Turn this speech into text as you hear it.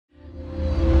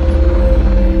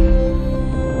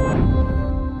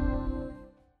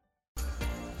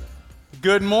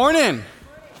Good morning.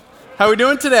 How are we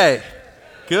doing today?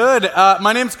 Good.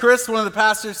 My name's Chris, one of the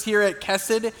pastors here at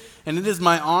Kesed, and it is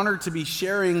my honor to be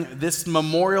sharing this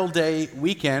Memorial Day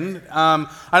weekend. I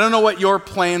don't know what your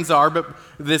plans are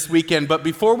this weekend, but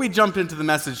before we jump into the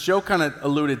message, Joe kind of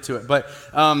alluded to it, but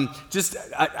just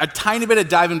a tiny bit of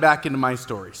diving back into my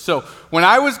story. So when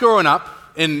I was growing up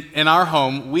in our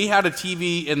home, we had a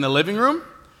TV in the living room,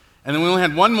 and then we only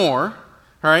had one more,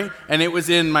 all right, and it was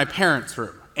in my parents'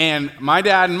 room. And my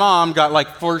dad and mom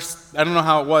got first, I don't know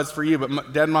how it was for you, but my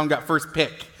dad and mom got first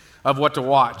pick of what to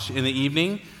watch in the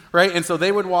evening, right? And so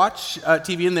they would watch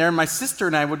TV in there, and my sister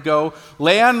and I would go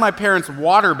lay on my parents'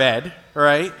 waterbed,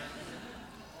 right?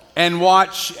 And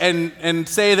watch, and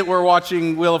say that we're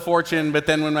watching Wheel of Fortune, but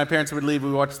then when my parents would leave,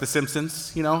 we watched The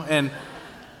Simpsons, And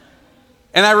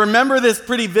I remember this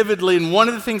pretty vividly, and one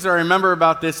of the things I remember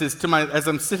about this is as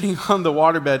I'm sitting on the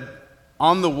waterbed,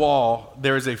 on the wall,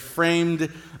 there is a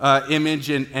framed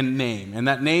image and name, and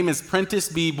that name is Prentice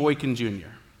B. Boykin Jr.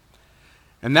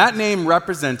 And that name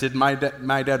represented my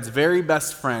dad's very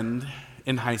best friend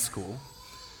in high school,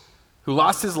 who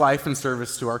lost his life in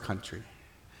service to our country.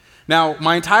 Now,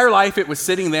 my entire life it was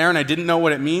sitting there, and I didn't know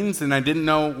what it means, and I didn't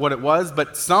know what it was,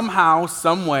 but somehow,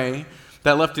 some way,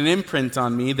 that left an imprint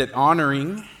on me that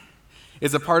honoring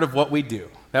is a part of what we do.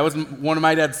 That was one of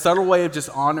my dad's subtle way of just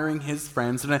honoring his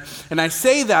friends. And I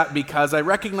say that because I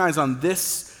recognize on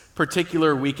this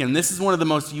particular weekend, this is one of the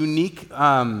most unique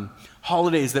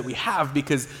holidays that we have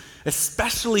because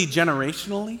especially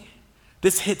generationally,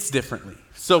 this hits differently.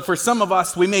 So for some of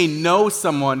us, we may know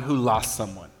someone who lost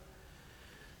someone.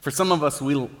 For some of us,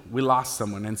 we lost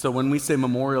someone. And so when we say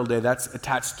Memorial Day, that's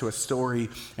attached to a story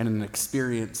and an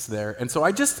experience there. And so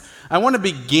I want to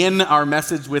begin our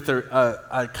message with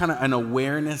a kind of an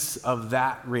awareness of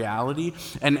that reality.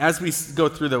 And as we go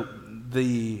through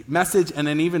the message and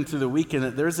then even through the weekend,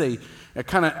 there's a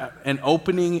kind of an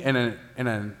opening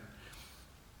and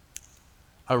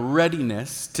a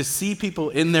readiness to see people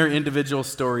in their individual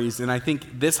stories. And I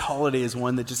think this holiday is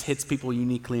one that just hits people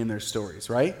uniquely in their stories,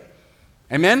 right?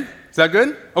 Amen? Is that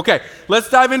good? Okay, let's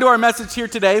dive into our message here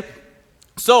today.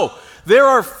 So, there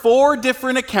are 4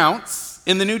 different accounts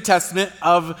in the New Testament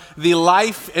of the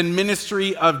life and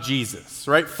ministry of Jesus,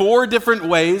 right? 4 different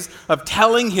ways of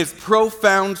telling his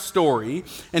profound story.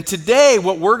 And today,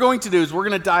 what we're going to do is we're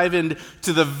going to dive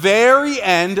into the very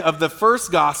end of the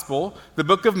first gospel, the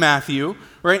book of Matthew,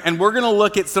 right? And we're going to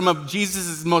look at some of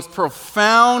Jesus' most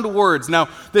profound words. Now,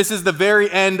 this is the very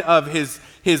end of his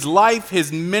life,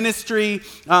 his ministry.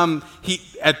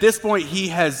 At this point, he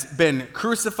has been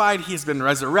crucified, he has been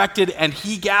resurrected, and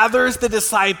he gathers the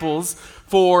disciples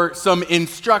for some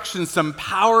instructions, some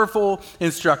powerful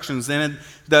instructions. And in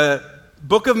the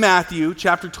book of Matthew,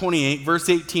 chapter 28, verse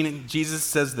 18, Jesus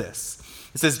says this.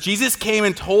 It says, Jesus came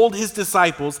and told his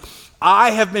disciples,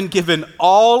 I have been given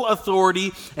all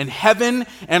authority in heaven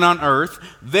and on earth.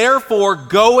 Therefore,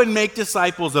 go and make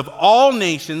disciples of all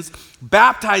nations,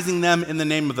 baptizing them in the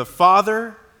name of the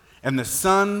Father and the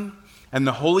Son and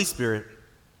the Holy Spirit.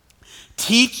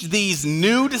 Teach these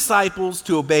new disciples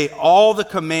to obey all the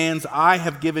commands I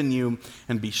have given you,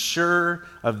 and be sure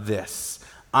of this: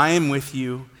 I am with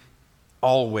you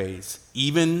always,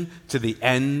 even to the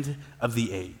end of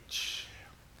the age.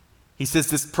 He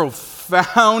says this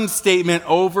profound statement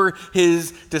over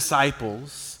his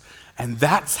disciples, and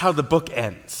that's how the book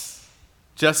ends.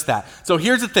 Just that. So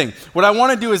here's the thing. What I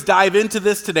want to do is dive into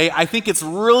this today. I think it's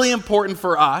really important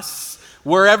for us,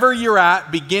 wherever you're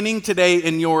at, beginning today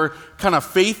in your kind of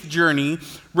faith journey,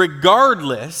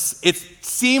 regardless, it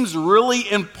seems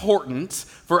really important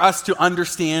for us to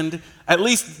understand, at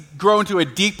least grow into a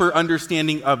deeper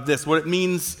understanding of this, what it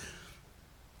means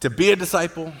to be a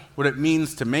disciple, what it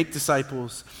means to make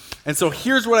disciples. And so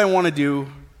here's what I want to do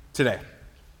today.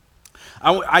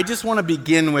 I just want to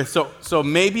begin with, so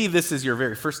maybe this is your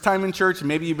very first time in church,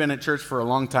 maybe you've been at church for a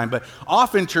long time, but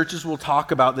often churches will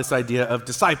talk about this idea of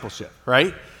discipleship,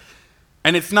 right?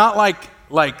 And it's not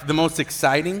like the most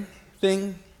exciting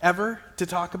thing ever to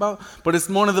talk about, but it's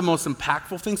one of the most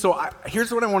impactful things. So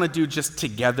here's what I want to do just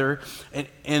together,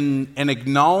 in an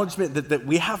acknowledgement that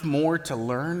we have more to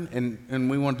learn,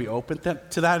 and we want to be open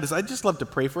to that, is I'd just love to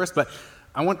pray for us, but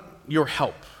I want your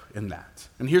help in that.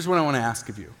 And here's what I want to ask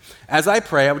of you. As I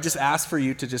pray, I would just ask for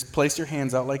you to just place your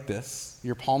hands out like this,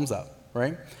 your palms up,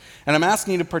 right? And I'm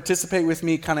asking you to participate with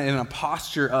me kind of in a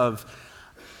posture of,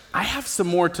 I have some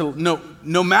more to know.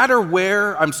 No matter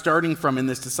where I'm starting from in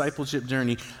this discipleship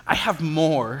journey, I have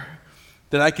more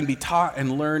that I can be taught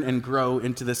and learn and grow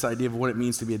into this idea of what it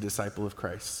means to be a disciple of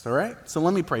Christ. All right? So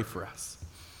let me pray for us.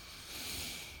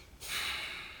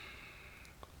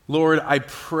 Lord, I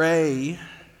pray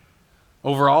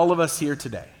over all of us here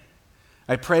today.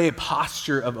 I pray a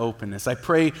posture of openness. I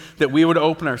pray that we would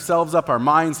open ourselves up, our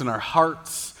minds and our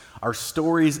hearts, our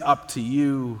stories up to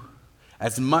you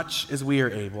as much as we are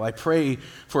able. I pray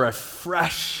for a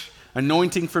fresh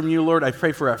anointing from you, Lord. I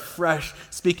pray for a fresh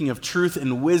speaking of truth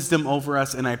and wisdom over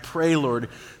us. And I pray, Lord,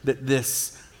 that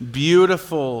this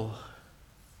beautiful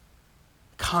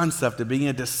concept of being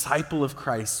a disciple of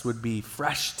Christ would be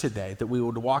fresh today, that we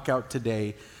would walk out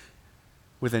today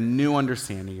with a new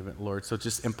understanding of it, Lord. So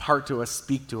just impart to us,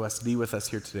 speak to us, be with us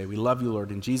here today. We love you, Lord.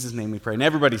 In Jesus' name we pray. And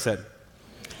everybody said,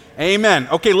 amen.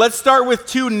 Okay, let's start with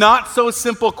two not so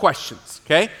simple questions,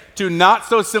 okay? Two not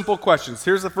so simple questions.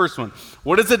 Here's the first one.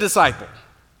 What is a disciple?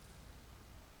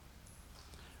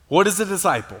 What is a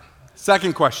disciple?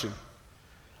 Second question.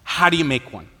 How do you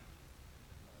make one?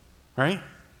 Right?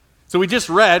 So we just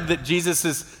read that Jesus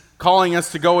is calling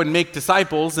us to go and make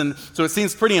disciples, and so it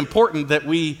seems pretty important that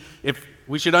we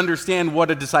should understand what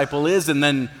a disciple is, and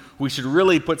then we should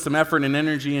really put some effort and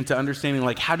energy into understanding,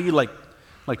 like, how do you like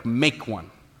make one,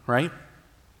 right?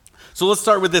 So let's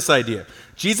start with this idea.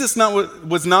 Jesus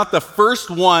was not the first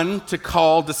one to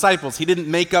call disciples. He didn't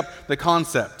make up the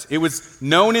concept. It was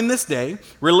known in this day.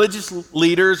 Religious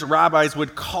leaders, rabbis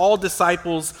would call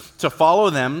disciples to follow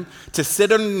them, to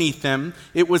sit underneath them.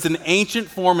 It was an ancient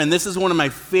form, and this is one of my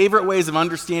favorite ways of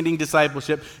understanding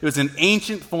discipleship. It was an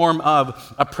ancient form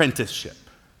of apprenticeship.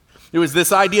 It was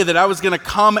this idea that I was going to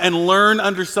come and learn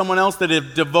under someone else that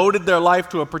had devoted their life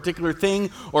to a particular thing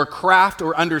or craft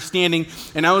or understanding,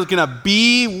 and I was going to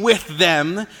be with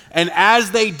them, and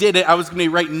as they did it, I was going to be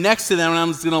right next to them, and I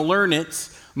was going to learn it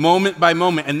moment by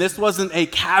moment. And this wasn't a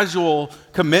casual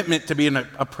commitment to be an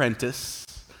apprentice,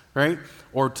 right,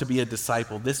 or to be a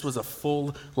disciple. This was a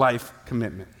full life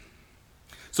commitment.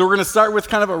 So we're going to start with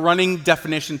kind of a running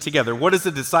definition together. What is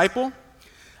a disciple?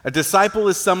 A disciple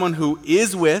is someone who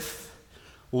is with,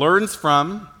 learns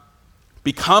from,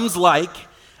 becomes like,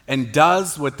 and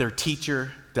does what their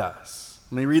teacher does.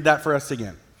 Let me read that for us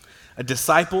again. A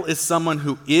disciple is someone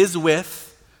who is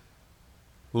with,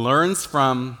 learns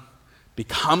from,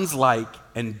 becomes like,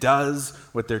 and does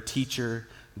what their teacher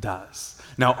does.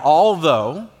 Now,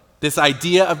 although this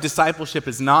idea of discipleship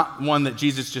is not one that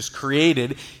Jesus just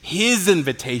created, his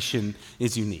invitation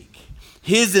is unique.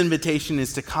 His invitation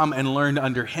is to come and learn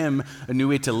under him a new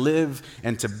way to live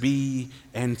and to be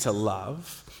and to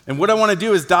love. And what I want to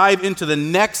do is dive into the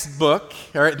next book,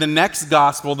 all right, the next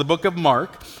gospel, the book of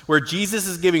Mark, where Jesus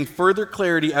is giving further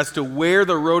clarity as to where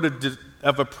the road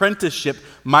of apprenticeship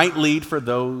might lead for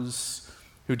those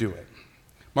who do it.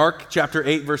 Mark chapter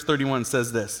 8, verse 31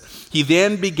 says this: He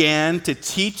then began to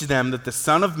teach them that the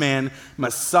Son of Man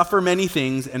must suffer many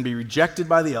things and be rejected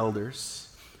by the elders,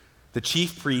 the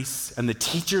chief priests, and the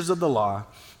teachers of the law,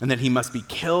 and that he must be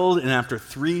killed and after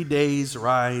 3 days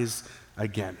rise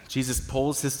again. Jesus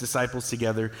pulls his disciples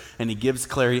together and he gives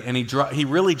clarity, and he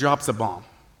really drops a bomb.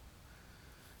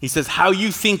 He says, how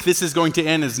you think this is going to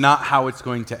end is not how it's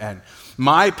going to end.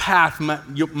 My path,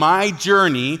 my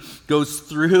journey goes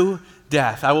through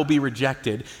death. I will be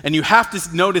rejected. And you have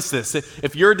to notice this.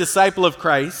 If you're a disciple of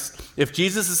Christ, if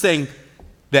Jesus is saying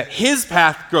that his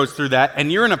path goes through that, and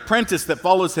you're an apprentice that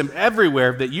follows him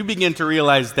everywhere, that you begin to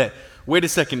realize that, wait a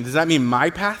second, does that mean my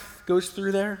path goes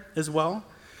through there as well?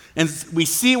 And we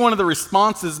see one of the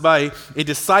responses by a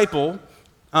disciple,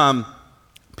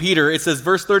 Peter. It says,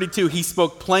 verse 32, he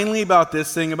spoke plainly about this,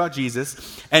 saying about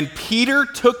Jesus, and Peter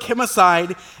took him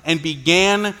aside and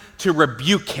began to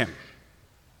rebuke him.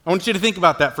 I want you to think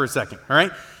about that for a second, all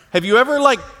right? Have you ever,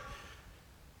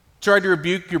 tried to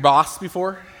rebuke your boss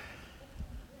before?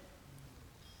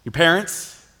 Your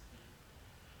parents?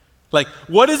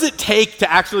 What does it take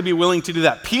to actually be willing to do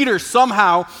that? Peter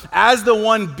somehow, as the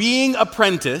one being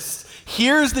apprenticed,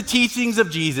 hears the teachings of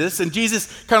Jesus, and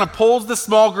Jesus kind of pulls the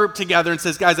small group together and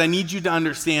says, guys, I need you to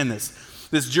understand this.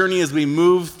 This journey as we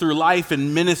move through life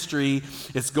and ministry,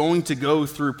 it's going to go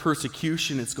through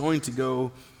persecution. It's going to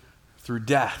go through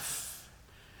death.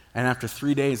 And after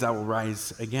 3 days, I will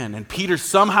rise again. And Peter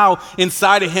somehow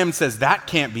inside of him says, that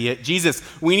can't be it. Jesus,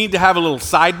 we need to have a little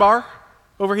sidebar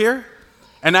over here.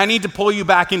 And I need to pull you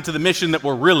back into the mission that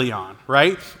we're really on,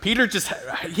 right? Peter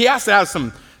he has to have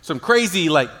some crazy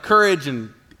courage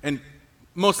and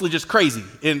mostly just crazy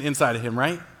inside of him,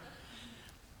 right?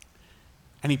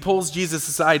 And he pulls Jesus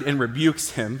aside and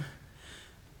rebukes him.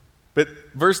 But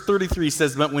verse 33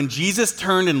 says, but when Jesus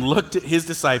turned and looked at his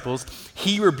disciples,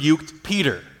 he rebuked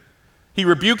Peter. He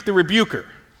rebuked the rebuker,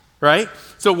 right?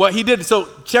 So what he did, so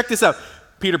check this out.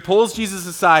 Peter pulls Jesus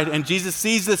aside, and Jesus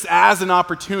sees this as an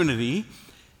opportunity.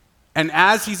 And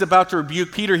as he's about to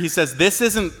rebuke Peter, he says, this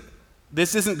isn't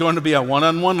going to be a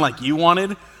one-on-one like you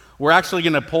wanted. we're actually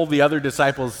going to pull the other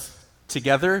disciples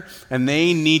together, and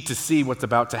they need to see what's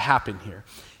about to happen here.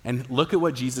 And look at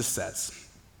what Jesus says.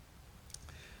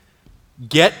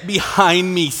 Get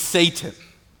behind me, Satan.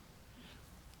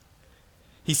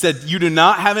 He said, you do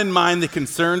not have in mind the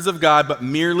concerns of God, but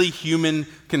merely human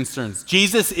concerns.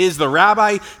 Jesus is the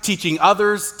rabbi teaching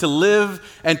others to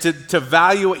live and to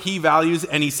value what he values.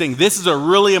 And he's saying, this is a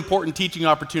really important teaching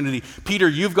opportunity. Peter,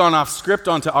 you've gone off script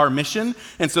onto our mission.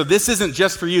 And so this isn't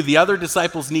just for you. The other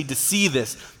disciples need to see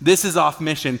this. This is off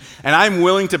mission. And I'm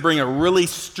willing to bring a really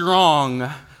strong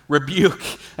rebuke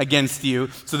against you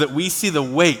so that we see the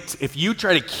weight. If you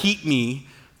try to keep me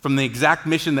from the exact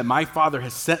mission that my Father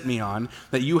has sent me on,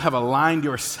 that you have aligned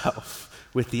yourself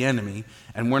with the enemy,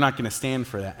 and we're not going to stand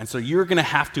for that. And so you're going to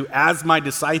have to, as my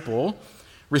disciple,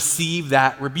 receive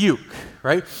that rebuke,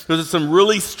 right? Those are some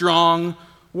really strong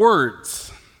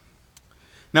words.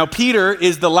 Now, Peter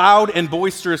is the loud and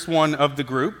boisterous one of the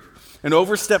group and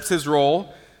oversteps his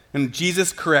role, and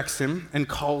Jesus corrects him and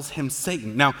calls him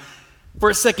Satan. Now,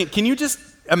 for a second, can you just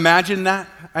imagine that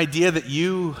idea that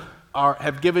you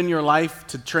have given your life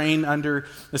to train under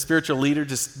a spiritual leader,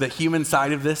 just the human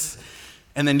side of this,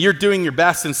 and then you're doing your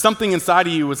best, and something inside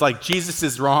of you was like, Jesus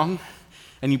is wrong,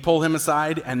 and you pull him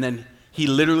aside, and then he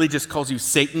literally just calls you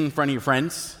Satan in front of your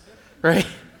friends, right?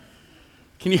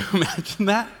 Can you imagine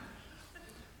that?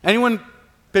 Anyone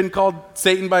been called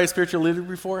Satan by a spiritual leader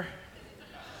before?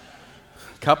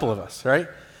 A couple of us, right?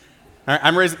 All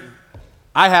right,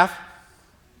 I have.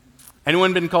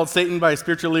 Anyone been called Satan by a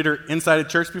spiritual leader inside a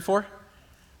church before?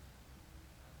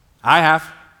 I have.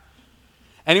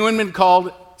 Anyone been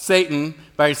called Satan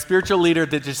by a spiritual leader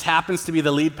that just happens to be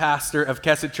the lead pastor of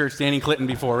Kesset Church, Danny Clinton,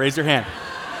 before? Raise your hand.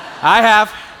 I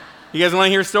have. You guys want to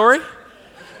hear a story?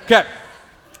 Okay.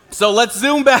 So let's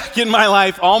zoom back in my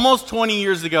life almost 20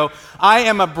 years ago. I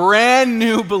am a brand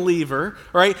new believer,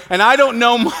 right? And I don't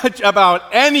know much about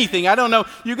anything. I don't know.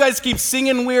 You guys keep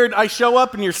singing weird. I show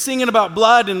up and you're singing about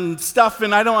blood and stuff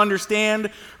and I don't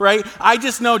understand, right? I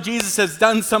just know Jesus has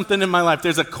done something in my life.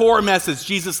 There's a core message.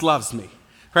 Jesus loves me.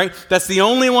 Right? That's the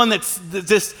only one that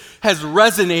just has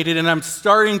resonated, and I'm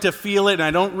starting to feel it, and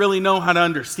I don't really know how to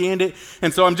understand it.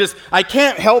 And so I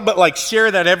can't help but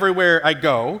share that everywhere I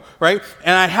go, right?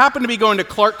 And I happen to be going to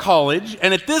Clark College,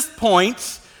 and at this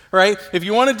point, right, if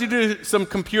you wanted to do some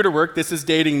computer work, this is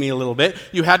dating me a little bit,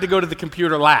 you had to go to the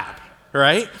computer lab,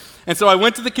 right? And so I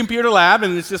went to the computer lab,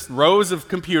 and it's just rows of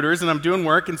computers, and I'm doing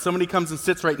work, and somebody comes and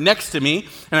sits right next to me,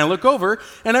 and I look over,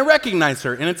 and I recognize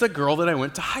her, and it's a girl that I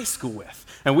went to high school with.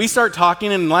 And we start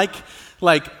talking, and like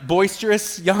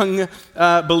boisterous young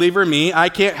believer me, I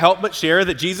can't help but share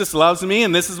that Jesus loves me,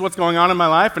 and this is what's going on in my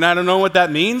life, and I don't know what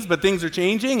that means, but things are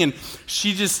changing, and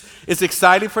she just is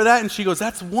excited for that, and she goes,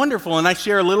 that's wonderful. And I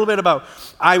share a little bit about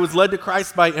I was led to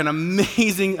Christ by an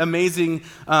amazing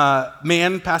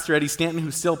man, Pastor Eddie Stanton, who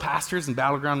still pastors in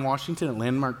Battleground, Washington at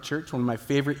Landmark Church, one of my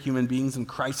favorite human beings and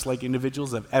Christ-like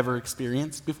individuals I've ever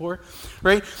experienced before,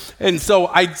 right? And so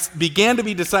I began to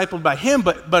be discipled by him,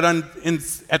 but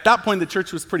at that point, the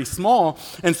church was pretty small,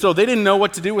 and so they didn't know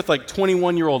what to do with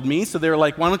 21-year-old me, so they were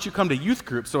like, why don't you come to youth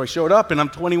group? So I showed up, and I'm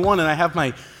 21, and I have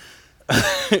my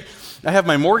I have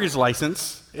my mortgage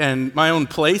license and my own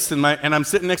place, and I'm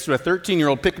sitting next to a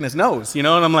 13-year-old picking his nose, and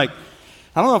I'm like,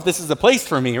 I don't know if this is a place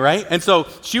for me, right? And so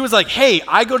she was like, hey,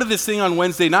 I go to this thing on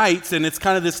Wednesday nights, and it's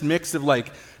kind of this mix of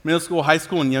middle school, high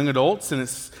school, and young adults, and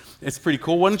it's pretty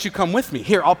cool. Why don't you come with me?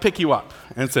 Here, I'll pick you up.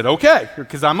 And I said, okay,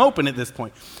 because I'm open at this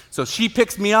point. So she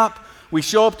picks me up. We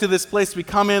show up to this place. We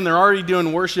come in. They're already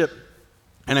doing worship.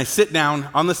 And I sit down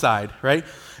on the side, right?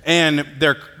 And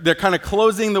they're kind of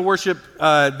closing the worship,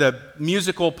 the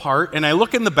musical part. And I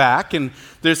look in the back, and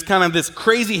there's kind of this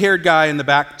crazy-haired guy in the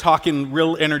back talking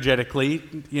real energetically.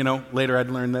 Later I'd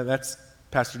learn that that's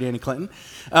Pastor Danny Clinton.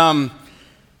 And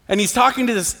he's talking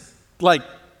to this,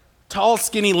 tall,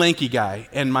 skinny, lanky guy.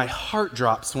 And my heart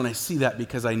drops when I see that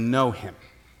because I know him.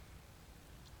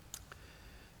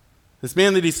 This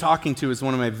man that he's talking to is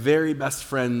one of my very best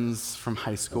friends from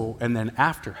high school and then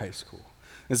after high school.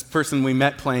 This person we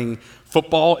met playing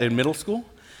football in middle school,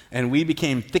 and we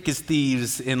became thick as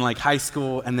thieves in high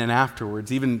school and then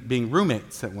afterwards, even being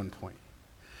roommates at one point.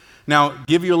 Now,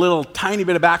 give you a little tiny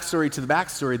bit of backstory to the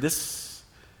backstory. This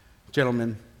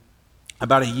gentleman,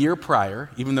 about a year prior,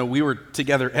 even though we were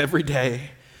together every day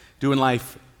doing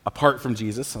life apart from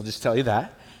Jesus, I'll just tell you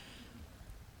that,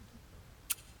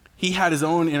 he had his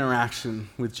own interaction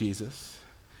with Jesus.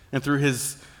 And through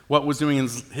what was doing in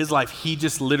his life, he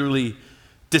just literally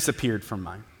disappeared from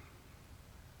mine.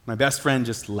 My best friend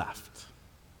just left.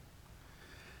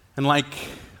 And like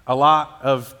a lot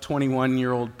of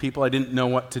 21-year-old people, I didn't know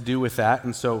what to do with that.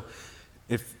 And so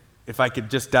if if I could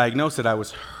just diagnose it, I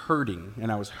was hurting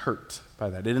and I was hurt by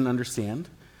that. I didn't understand.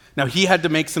 Now, he had to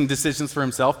make some decisions for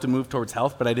himself to move towards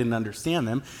health, but I didn't understand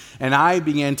them. And I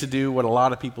began to do what a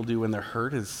lot of people do when they're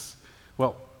hurt is,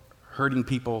 well, hurting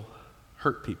people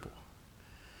hurt people.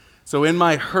 So in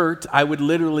my hurt,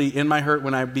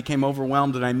 when I became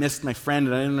overwhelmed and I missed my friend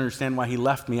and I didn't understand why he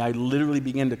left me, I literally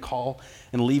began to call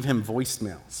and leave him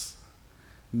voicemails.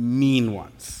 Mean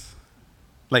ones.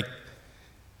 Like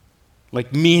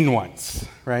mean ones,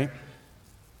 right?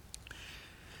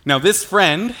 Now, this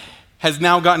friend has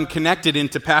now gotten connected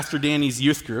into Pastor Danny's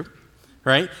youth group,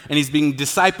 right? And he's being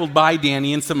discipled by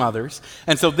Danny and some others.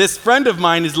 And so this friend of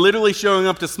mine is literally showing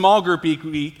up to small group each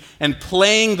week and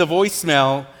playing the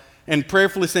voicemail and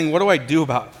prayerfully saying, what do I do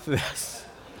about this,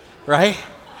 right?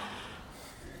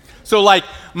 So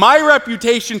my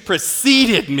reputation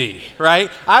preceded me,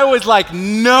 right? I was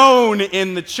known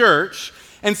in the church.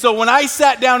 And so when I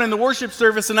sat down in the worship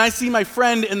service and I see my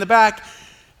friend in the back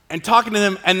and talking to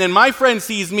him, and then my friend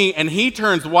sees me and he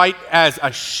turns white as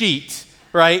a sheet,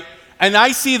 right? And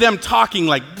I see them talking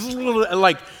I'm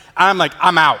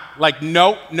out.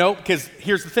 No, because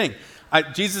here's the thing.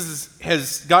 Jesus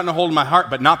has gotten a hold of my heart,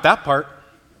 but not that part,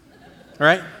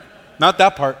 right? Not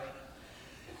that part.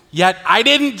 Yet I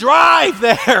didn't drive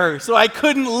there, so I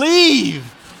couldn't leave.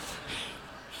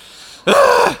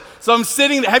 So I'm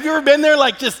sitting there. Have you ever been there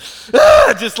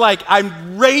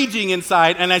I'm raging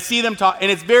inside, and I see them talk,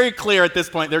 and it's very clear at this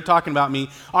point they're talking about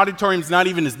me. Auditorium's not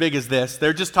even as big as this.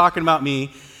 They're just talking about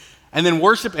me. And then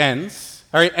worship ends,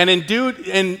 all right? And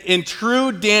in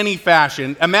true Danny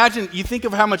fashion, imagine, you think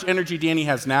of how much energy Danny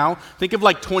has now. Think of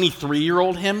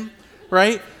 23-year-old him,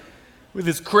 right? With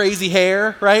his crazy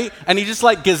hair, right? And he just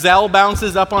gazelle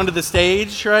bounces up onto the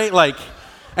stage, right?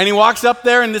 And he walks up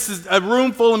there, and this is a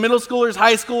room full of middle schoolers,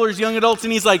 high schoolers, young adults,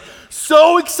 and he's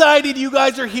so excited you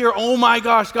guys are here. Oh my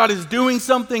gosh, God is doing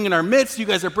something in our midst. You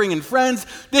guys are bringing friends.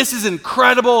 This is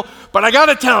incredible, but I got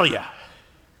to tell you.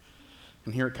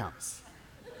 And here it comes.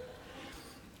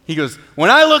 He goes,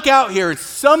 when I look out here,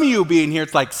 some of you being here,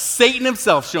 it's like Satan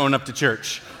himself showing up to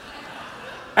church.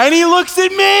 And he looks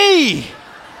at me.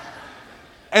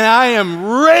 And I am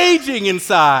raging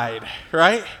inside,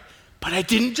 right? But I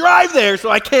didn't drive there, so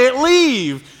I can't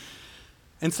leave.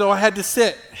 And so I had to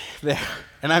sit there.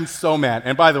 And I'm so mad.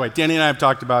 And by the way, Danny and I have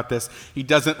talked about this. He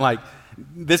doesn't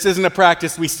this isn't a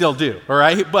practice we still do, all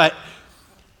right? But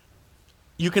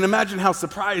you can imagine how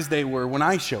surprised they were when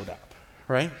I showed up,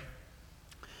 right?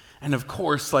 And of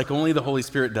course, only the Holy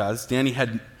Spirit does, through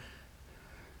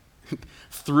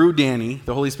Danny,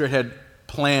 the Holy Spirit had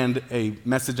planned a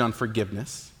message on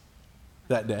forgiveness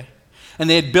that day. And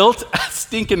they had built a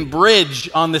stinking bridge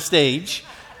on the stage,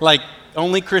 like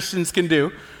only Christians can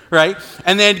do, right?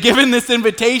 And they had given this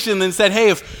invitation and said,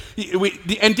 hey,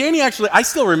 and Danny actually, I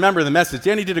still remember the message.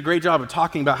 Danny did a great job of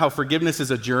talking about how forgiveness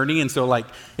is a journey, and so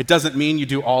it doesn't mean you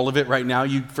do all of it right now.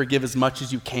 You forgive as much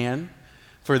as you can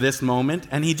for this moment.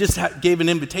 And he just gave an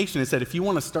invitation and said, if you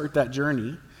want to start that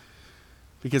journey,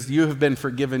 because you have been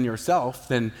forgiven yourself,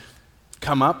 then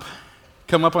come up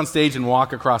on stage and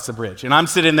walk across the bridge. And I'm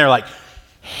sitting there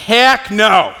heck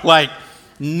no.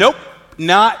 Nope,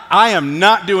 I am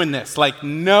not doing this.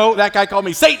 No, that guy called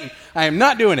me Satan. I am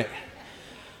not doing it.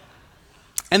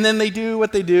 And then they do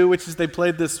what they do, which is they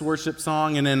played this worship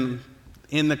song, and then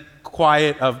in the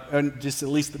quiet of, just at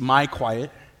least my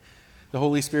quiet, the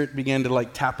Holy Spirit began to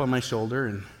tap on my shoulder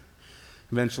and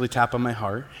eventually tap on my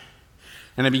heart.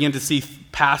 And I began to see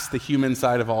past the human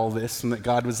side of all this, and that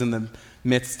God was in the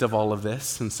midst of all of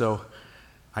this. And so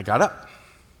I got up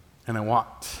and I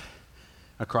walked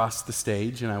across the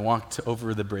stage and I walked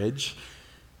over the bridge,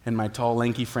 and my tall,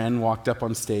 lanky friend walked up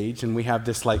on stage, and we have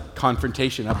this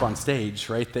confrontation up on stage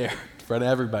right there in front of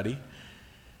everybody.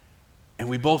 And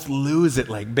we both lose it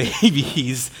like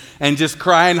babies and just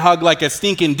cry and hug like a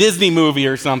stinking Disney movie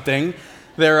or something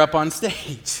there up on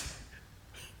stage.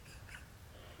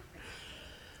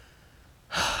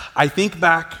 I think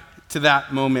back to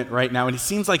that moment right now, and it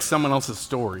seems like someone else's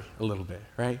story a little bit,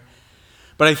 right?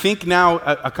 But I think now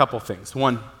a couple things.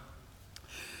 One,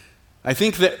 I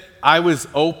think that I was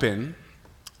open,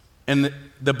 and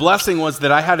the blessing was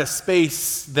that I had a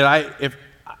space that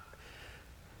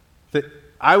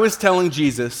I was telling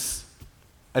Jesus,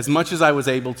 as much as I was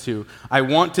able to, I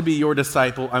want to be your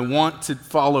disciple, I want to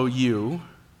follow you.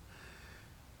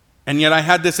 And yet I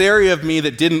had this area of me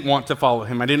that didn't want to follow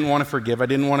him. I didn't want to forgive. I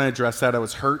didn't want to address that. I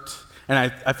was hurt.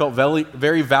 And I felt very,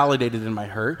 very validated in my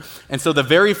hurt. And so the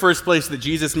very first place that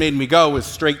Jesus made me go was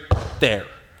straight there,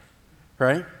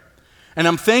 right? And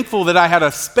I'm thankful that I had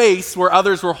a space where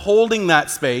others were holding that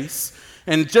space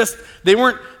And just, they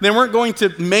weren't going to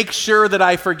make sure that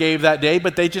I forgave that day,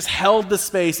 but they just held the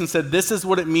space and said, this is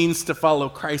what it means to follow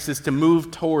Christ, is to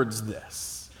move towards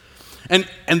this. And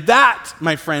that,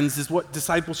 my friends, is what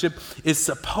discipleship is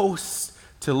supposed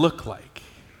to look like.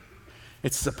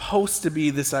 It's supposed to be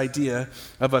this idea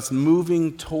of us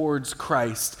moving towards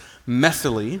Christ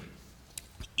messily,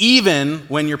 even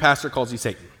when your pastor calls you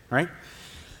Satan, right?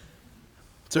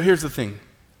 So here's the thing.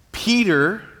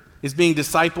 Peter is being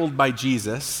discipled by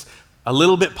Jesus a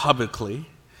little bit publicly,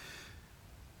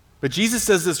 but Jesus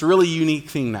does this really unique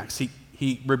thing next.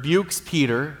 He rebukes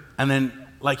Peter, and then,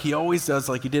 like he always does,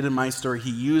 like he did in my story,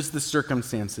 he used the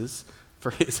circumstances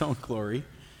for his own glory.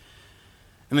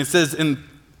 And it says in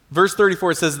verse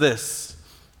 34, it says this: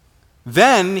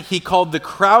 then he called the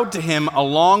crowd to him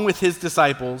along with his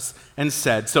disciples and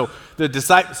said, so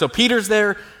Peter's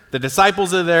there, the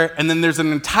disciples are there, and then there's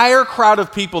an entire crowd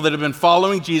of people that have been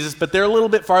following Jesus, but they're a little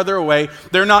bit farther away.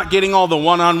 They're not getting all the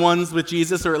one-on-ones with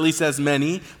Jesus, or at least as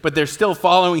many, but they're still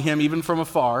following him even from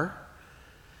afar.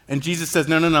 And Jesus says,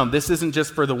 no, this isn't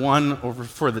just for the one or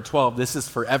for the 12. This is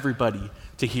for everybody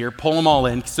to hear. Pull them all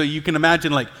in. So you can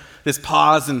imagine like this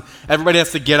pause, and everybody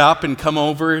has to get up and come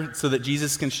over so that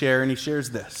Jesus can share, and he shares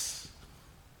this.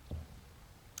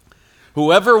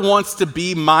 Whoever wants to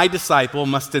be my disciple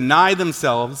must deny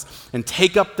themselves and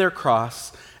take up their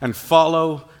cross and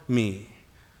follow me.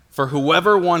 For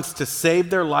whoever wants to save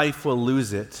their life will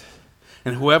lose it,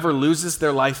 and whoever loses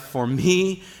their life for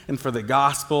me and for the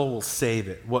gospel will save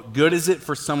it. What good is it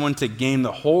for someone to gain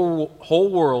the whole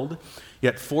world,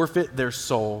 yet forfeit their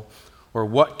soul? Or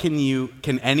what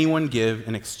can anyone give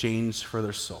in exchange for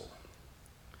their soul?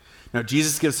 Now,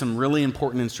 Jesus gives some really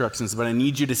important instructions, but I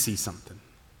need you to see something.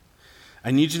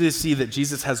 I need you to see that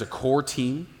Jesus has a core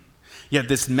team, yet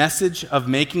this message of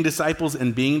making disciples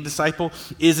and being a disciple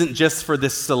isn't just for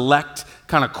this select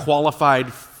kind of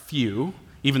qualified few,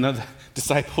 even though the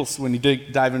disciples, when you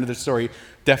dive into the story,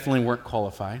 definitely weren't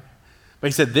qualified. But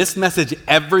he said this message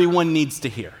everyone needs to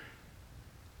hear.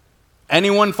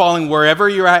 Anyone following wherever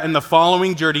you're at in the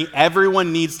following journey,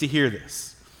 everyone needs to hear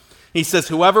this. He says,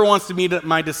 whoever wants to be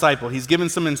my disciple, he's given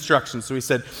some instructions. So he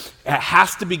said, it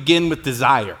has to begin with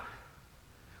desire.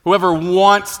 Whoever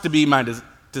wants to be my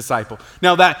disciple.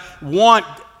 Now that want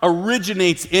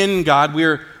originates in God. We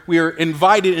are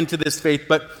invited into this faith.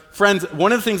 But friends,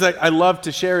 one of the things I love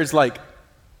to share is like,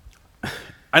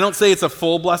 I don't say it's a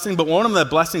full blessing, but one of the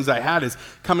blessings I had is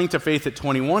coming to faith at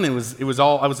 21. I was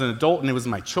an adult and it was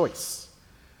my choice,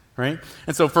 right?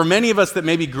 And so for many of us that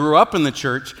maybe grew up in the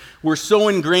church, we're so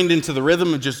ingrained into the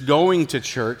rhythm of just going to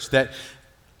church that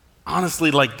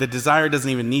honestly, like the desire doesn't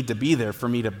even need to be there for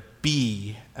me to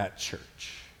be at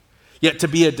church. Yet to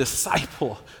be a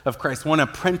disciple of Christ, one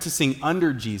apprenticing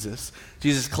under Jesus,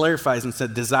 Jesus clarifies and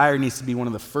said desire needs to be one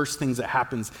of the first things that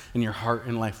happens in your heart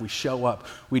and life. We show up,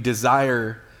 we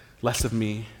desire less of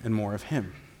me and more of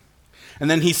him. And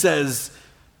then he says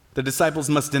the disciples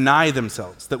must deny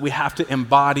themselves, that we have to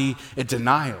embody a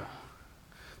denial,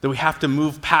 that we have to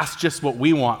move past just what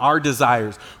we want, our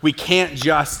desires. We can't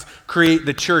just create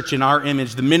the church in our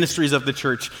image, the ministries of the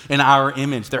church in our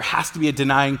image. There has to be a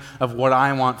denying of what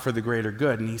I want for the greater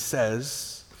good. And he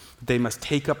says that they must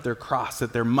take up their cross,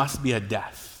 that there must be a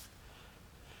death.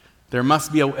 There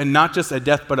must be and not just a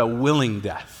death, but a willing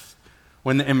death.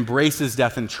 One that embraces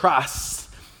death and trusts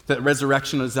that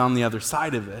resurrection is on the other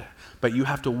side of it. But you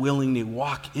have to willingly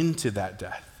walk into that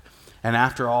death. And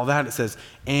after all that, it says,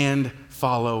 and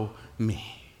follow me.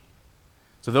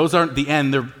 So those aren't the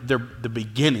end, they're the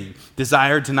beginning.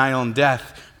 Desire, denial, and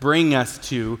death bring us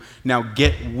to now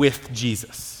get with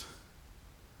Jesus.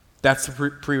 That's the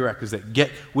prerequisite.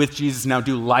 Get with Jesus, now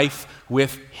do life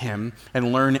with him,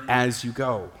 and learn as you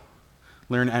go.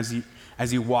 Learn as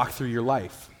you walk through your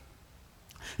life.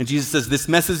 And Jesus says this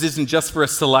message isn't just for a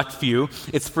select few,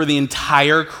 it's for the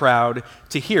entire crowd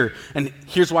to hear. And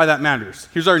here's why that matters.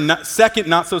 Here's our second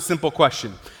not so simple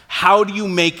question. How do you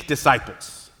make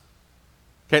disciples?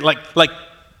 Okay, like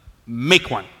make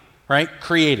one, right?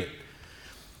 Create it.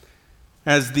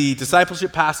 As the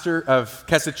discipleship pastor of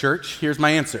Kesset Church, here's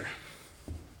my answer.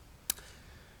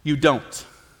 You don't.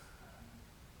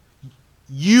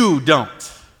 You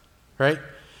don't, right?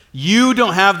 You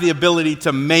don't have the ability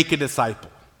to make a disciple.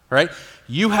 Right?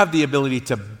 You have the ability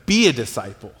to be a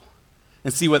disciple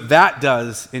and see what that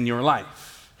does in your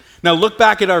life. Now look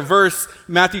back at our verse,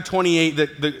 Matthew 28,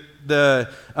 the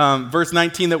verse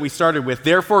 19 that we started with.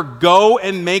 Therefore, go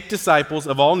and make disciples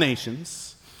of all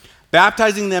nations,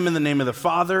 baptizing them in the name of the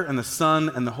Father and the Son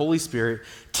and the Holy Spirit.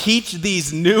 Teach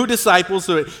these new disciples.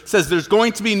 So it says there's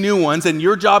going to be new ones, and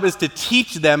your job is to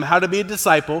teach them how to be a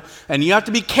disciple, and you have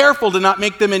to be careful to not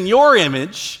make them in your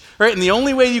image, right? And the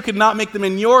only way you can not make them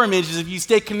in your image is if you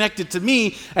stay connected to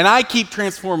me, and I keep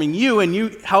transforming you, and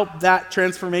you help that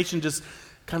transformation just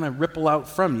kind of ripple out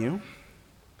from you.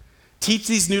 Teach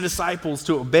these new disciples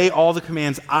to obey all the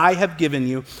commands I have given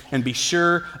you, and be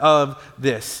sure of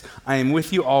this: I am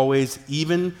with you always,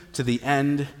 even to the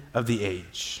end of the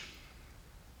age.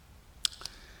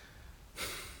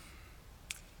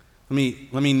 Let me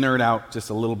nerd out just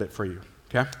a little bit for you,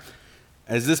 okay?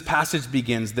 As this passage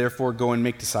begins, therefore go and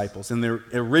make disciples. In the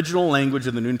original language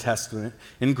of the New Testament,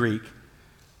 in Greek,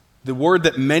 the word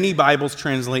that many Bibles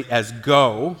translate as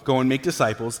go and make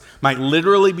disciples, might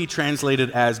literally be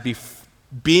translated as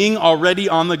being already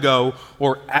on the go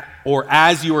or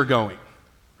as you are going,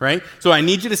 right? So I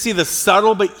need you to see the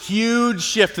subtle but huge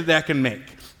shift that can make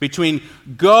between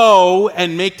go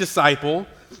and make disciple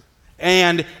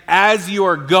and as you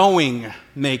are going,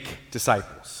 make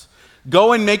disciples.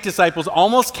 Go and make disciples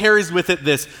almost carries with it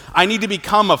this: I need to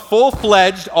become a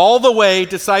full-fledged, all the way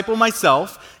disciple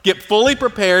myself, get fully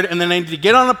prepared, and then I need to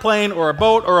get on a plane or a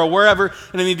boat or wherever,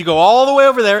 and I need to go all the way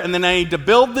over there, and then I need to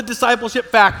build the discipleship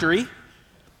factory,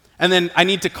 and then I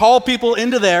need to call people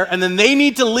into there, and then they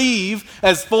need to leave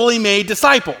as fully made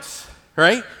disciples,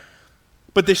 right?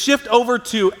 But the shift over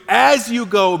to as you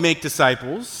go make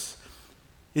disciples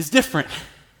is different.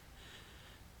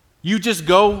 You just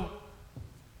go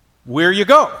where you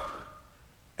go,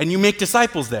 and you make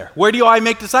disciples there. Where do I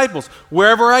make disciples?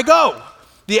 Wherever I go.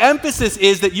 The emphasis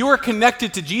is that you are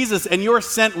connected to Jesus and you are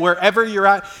sent wherever you're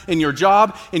at, in your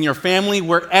job, in your family,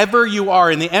 wherever you are.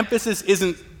 And the emphasis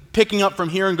isn't picking up from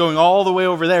here and going all the way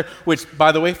over there, which,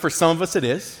 by the way, for some of us it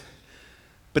is.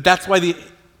 But that's why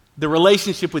the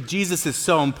relationship with Jesus is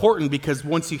so important, because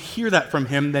once you hear that from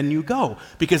him, then you go,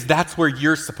 because that's where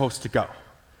you're supposed to go.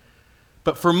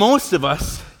 But for most of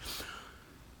us,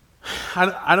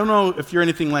 I don't know if you're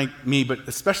anything like me, but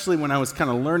especially when I was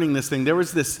kind of learning this thing, there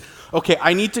was this, okay,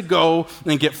 I need to go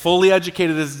and get fully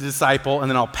educated as a disciple, and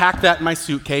then I'll pack that in my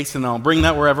suitcase, and I'll bring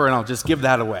that wherever, and I'll just give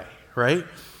that away, right?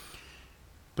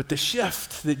 But the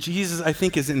shift that Jesus, I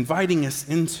think, is inviting us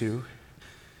into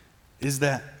is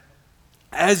that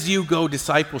as you go,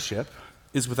 discipleship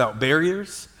is without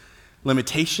barriers,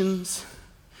 limitations,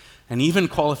 and even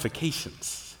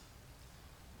qualifications.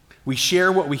 We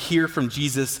share what we hear from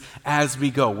Jesus as we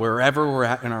go, wherever we're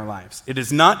at in our lives. It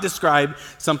does not describe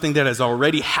something that has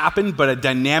already happened, but a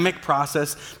dynamic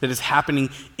process that is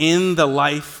happening in the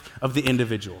life of the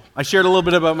individual. I shared a little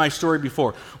bit about my story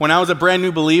before. When I was a brand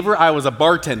new believer, I was a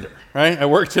bartender, right? I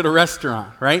worked at a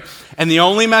restaurant, right? And the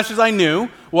only message I knew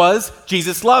was,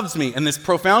 Jesus loves me. And this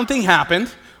profound thing happened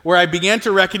where I began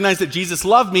to recognize that Jesus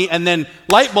loved me, and then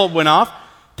light bulb went off.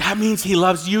 That means he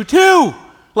loves you too.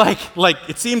 Like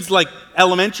it seems like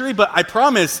elementary, but I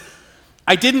promise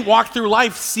I didn't walk through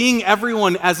life seeing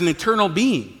everyone as an eternal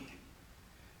being,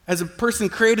 as a person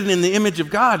created in the image of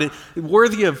God,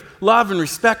 worthy of love and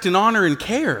respect and honor and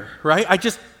care, right? I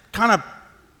just kind of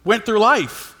went through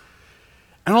life.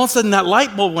 And all of a sudden that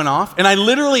light bulb went off, and I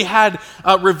literally had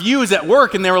reviews at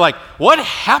work, and they were like, what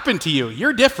happened to you?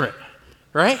 You're different,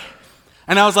 right?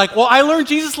 And I was like, well, I learned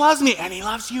Jesus loves me, and he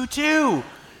loves you too.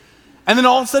 And then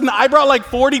all of a sudden, I brought like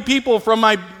 40 people from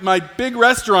my big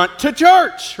restaurant to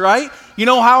church, right? You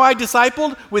know how I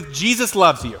discipled? With Jesus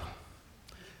loves you.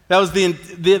 That was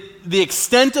the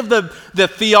extent of the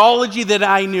theology that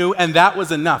I knew, and that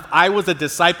was enough. I was a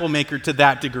disciple maker to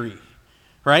that degree,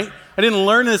 right? I didn't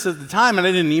learn this at the time, and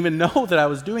I didn't even know that I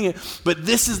was doing it, but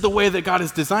this is the way that God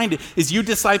has designed it, is you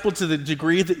disciple to the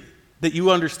degree that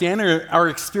you understand or are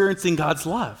experiencing God's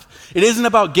love. It isn't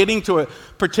about getting to a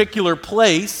particular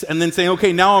place and then saying,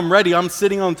 okay, now I'm ready. I'm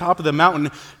sitting on top of the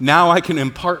mountain. Now I can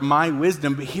impart my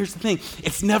wisdom. But here's the thing.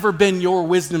 It's never been your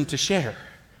wisdom to share.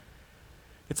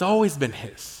 It's always been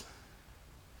his.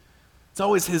 It's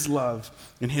always his love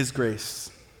and his grace.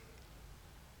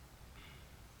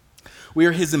 We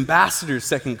are his ambassadors,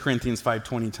 2 Corinthians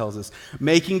 5:20 tells us,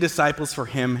 making disciples for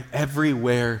him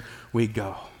everywhere we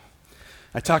go.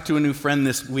 I talked to a new friend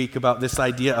this week about this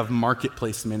idea of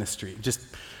marketplace ministry, just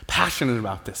passionate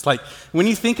about this. Like, when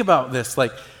you think about this,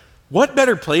 like, what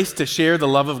better place to share the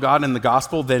love of God and the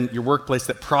gospel than your workplace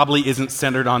that probably isn't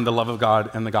centered on the love of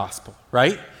God and the gospel,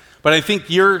 right? But I think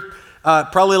you're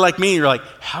probably like me, you're like,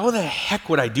 how the heck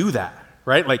would I do that,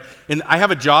 right? Like, and I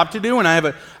have a job to do,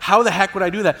 and how the heck would I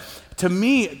do that? To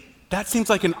me, that seems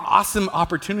like an awesome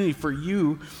opportunity for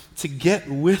you to get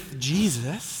with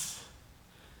Jesus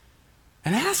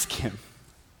and ask him.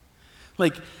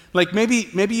 Like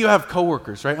maybe you have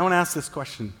coworkers, right? I want to ask this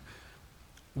question.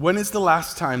 When is the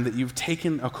last time that you've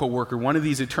taken a coworker, one of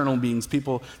these eternal beings,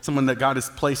 someone that God has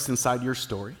placed inside your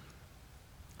story,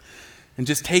 and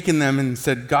just taken them and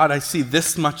said, God, I see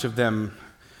this much of them,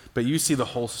 but you see the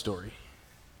whole story.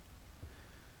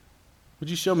 Would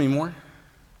you show me more?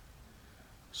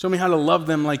 Show me how to love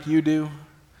them like you do,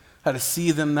 how to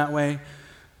see them that way.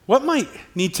 What might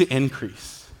need to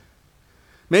increase?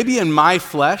 Maybe in my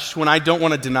flesh, when I don't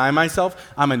want to deny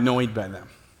myself, I'm annoyed by them.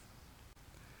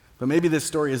 But maybe this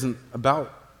story isn't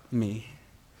about me.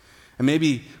 And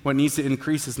maybe what needs to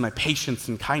increase is my patience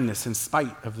and kindness in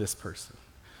spite of this person.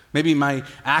 Maybe my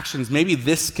actions, maybe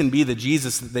this can be the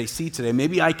Jesus that they see today.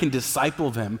 Maybe I can disciple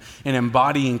them in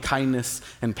embodying kindness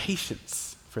and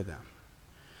patience for them.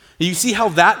 You see how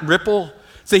that ripple.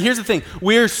 So here's the thing.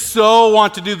 We so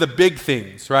want to do the big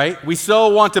things, right? We so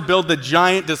want to build the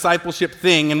giant discipleship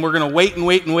thing, and we're going to wait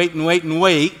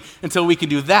until we can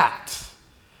do that.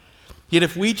 Yet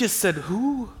if we just said,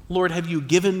 who, Lord, have you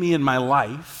given me in my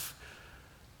life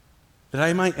that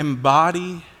I might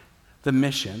embody the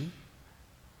mission?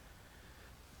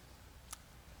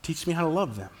 Teach me how to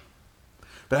love them.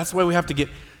 But that's why we have to get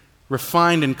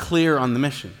refined and clear on the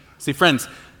mission. See, friends,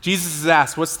 Jesus is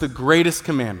asked, what's the greatest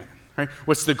commandment? Right?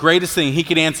 What's the greatest thing? He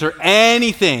could answer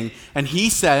anything. And he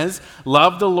says,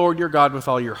 love the Lord your God with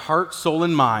all your heart, soul,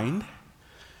 and mind,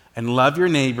 and love your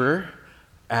neighbor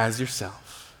as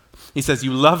yourself. He says,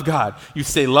 you love God. You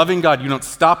say loving God. You don't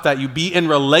stop that. You be in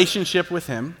relationship with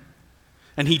him.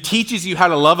 And he teaches you how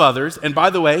to love others. And by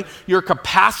the way, your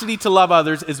capacity to love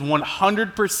others is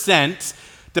 100%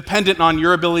 dependent on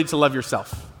your ability to love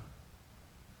yourself.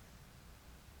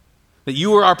 That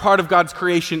you are part of God's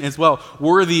creation as well,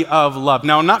 worthy of love.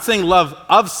 Now, I'm not saying love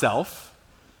of self.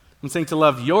 I'm saying to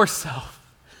love yourself.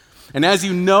 And as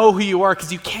you know who you are,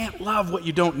 because you can't love what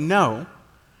you don't know.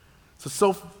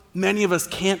 So many of us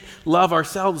can't love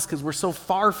ourselves because we're so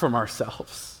far from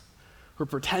ourselves. We're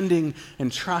pretending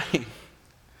and trying. And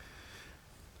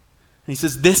he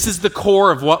says, this is the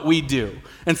core of what we do.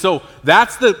 And so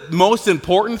that's the most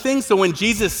important thing. So when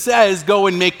Jesus says, go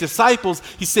and make disciples,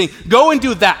 he's saying, go and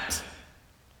do that.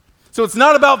 So it's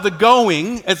not about the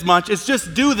going as much, it's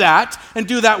just do that, and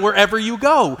do that wherever you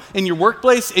go, in your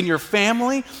workplace, in your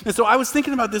family. And so I was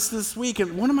thinking about this week,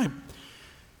 and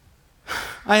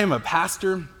I am a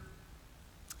pastor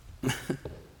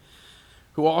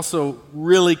who also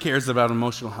really cares about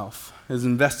emotional health, has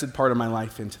invested part of my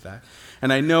life into that.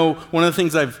 And I know one of the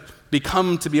things I've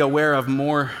become to be aware of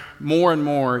more and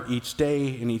more each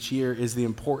day and each year is the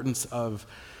importance of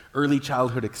early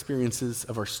childhood experiences,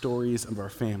 of our stories, of our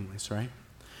families, right?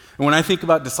 And when I think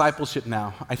about discipleship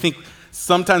now, I think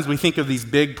sometimes we think of these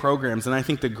big programs, and I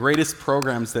think the greatest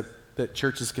programs that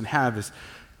churches can have is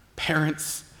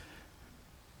parents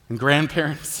and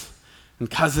grandparents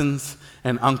and cousins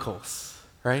and uncles,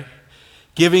 right?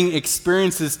 Giving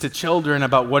experiences to children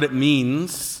about what it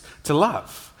means to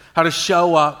love, how to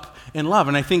show up in love.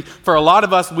 And I think for a lot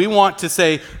of us, we want to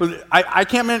say, I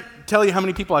can't tell you how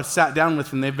many people I've sat down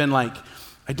with and they've been like,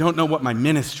 I don't know what my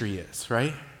ministry is,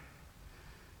 right?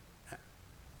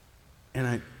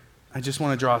 And I just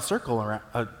want to draw a circle around,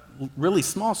 a really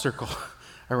small circle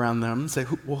around them and say,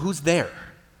 well, who's there?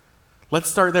 Let's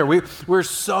start there. We're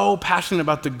so passionate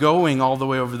about the going all the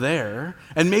way over there,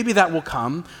 and maybe that will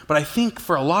come, but I think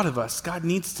for a lot of us, God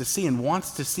needs to see and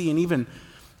wants to see and even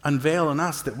unveil in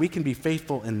us that we can be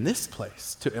faithful in this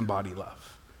place to embody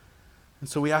love. And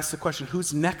so we ask the question,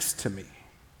 who's next to me?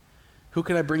 Who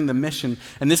can I bring the mission?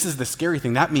 And this is the scary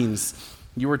thing. That means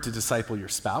you were to disciple your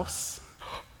spouse,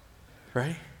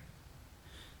 right?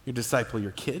 You disciple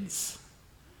your kids,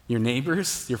 your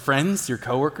neighbors, your friends, your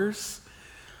coworkers,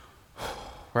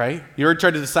 right? You ever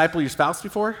tried to disciple your spouse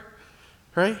before,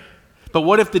 right? But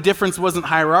what if the difference wasn't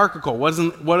hierarchical?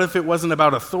 What if it wasn't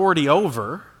about authority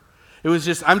over? It was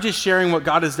just, I'm just sharing what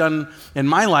God has done in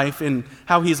my life and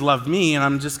how he's loved me, and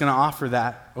I'm just going to offer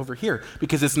that over here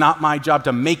because it's not my job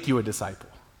to make you a disciple.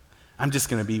 I'm just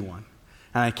going to be one.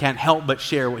 And I can't help but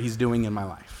share what he's doing in my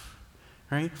life,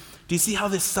 right? Do you see how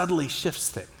this subtly shifts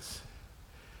things?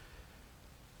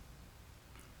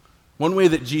 One way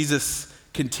that Jesus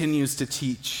continues to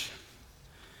teach,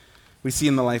 we see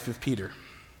in the life of Peter.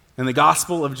 In the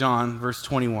Gospel of John, verse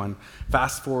 21,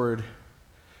 fast forward.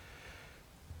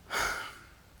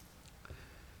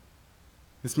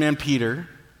 This man, Peter,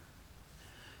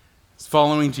 is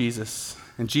following Jesus,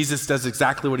 and Jesus does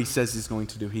exactly what he says he's going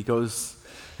to do. He goes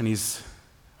and he's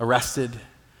arrested,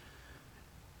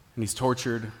 and he's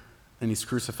tortured, and he's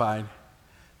crucified,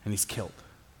 and he's killed.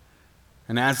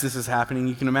 And as this is happening,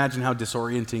 you can imagine how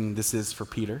disorienting this is for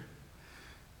Peter.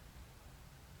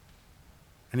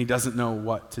 and he doesn't know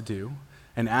what to do.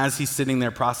 And as he's sitting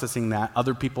there processing that,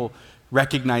 other people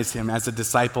recognize him as a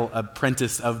disciple,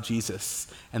 apprentice of Jesus,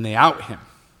 and they out him.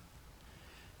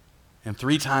 And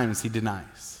 3 times he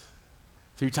denies.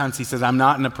 3 times he says, I'm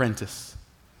not an apprentice.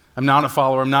 I'm not a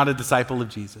follower. I'm not a disciple of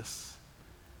Jesus.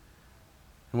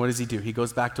 And what does he do? He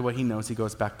goes back to what he knows. He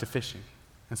goes back to fishing.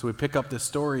 And so we pick up this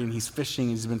story, and he's fishing.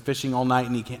 He's been fishing all night,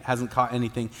 and he hasn't caught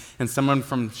anything. And someone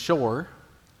from shore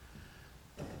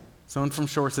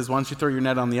says, why don't you throw your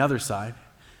net on the other side?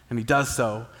 And he does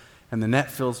so, and the net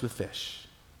fills with fish.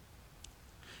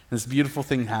 And this beautiful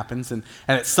thing happens, and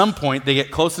at some point, they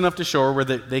get close enough to shore where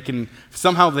they couldn't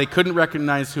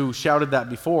recognize who shouted that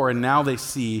before, and now they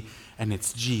see, and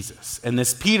it's Jesus. And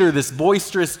this Peter, this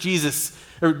boisterous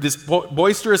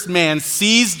man,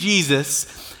 sees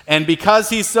Jesus, and because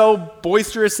he's so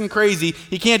boisterous and crazy,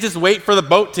 he can't just wait for the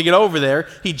boat to get over there.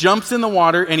 He jumps in the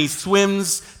water, and he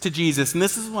swims to Jesus. And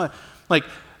this is what,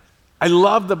 I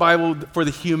love the Bible for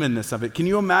the humanness of it. Can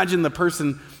you imagine the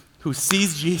person who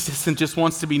sees Jesus and just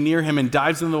wants to be near him and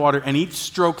dives in the water, and each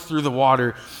stroke through the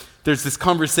water, there's this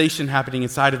conversation happening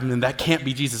inside of him, and that can't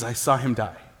be Jesus. I saw him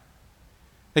die.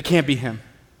 That can't be him.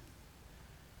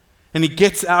 And he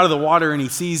gets out of the water and he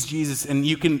sees Jesus, and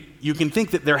you can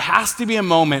think that there has to be a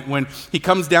moment when he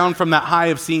comes down from that high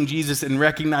of seeing Jesus and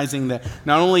recognizing that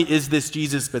not only is this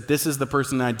Jesus, but this is the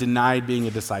person I denied being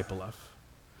a disciple of.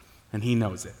 And he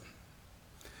knows it.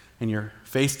 And you're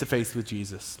face to face with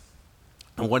Jesus.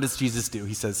 And what does Jesus do?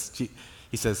 He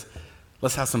says,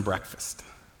 let's have some breakfast.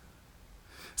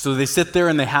 So they sit there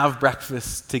and they have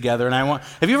breakfast together. And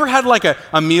have you ever had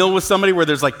a meal with somebody where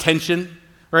there's tension,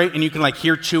 right? And you can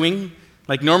hear chewing.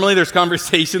 Normally there's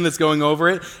conversation that's going over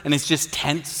it, and it's just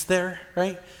tense there,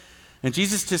 right? And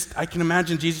I can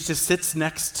imagine Jesus just sits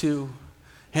next to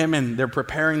him, and they're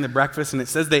preparing the breakfast, and it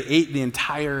says they ate the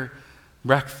entire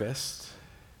breakfast.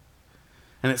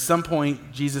 And at some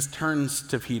point, Jesus turns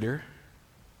to Peter,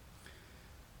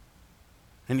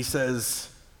 and he says,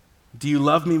 do you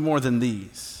love me more than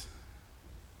these?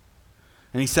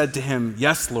 And he said to him,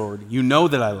 yes, Lord, you know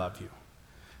that I love you.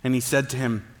 And he said to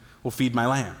him, well, feed my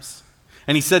lambs.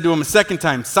 And he said to him a second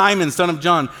time, Simon, son of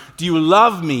John, do you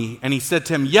love me? And he said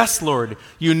to him, yes, Lord,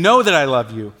 you know that I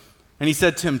love you. And he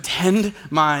said to him, tend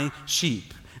my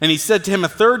sheep. And he said to him a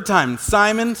third time,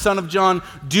 Simon, son of John,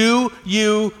 do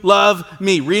you love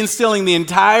me? Reinstilling the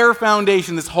entire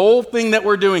foundation, this whole thing that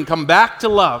we're doing. Come back to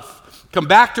love. Come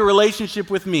back to relationship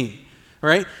with me.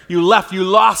 Right? You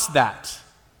lost that.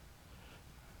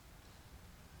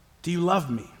 Do you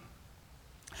love me?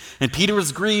 And Peter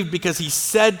was grieved because he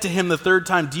said to him the third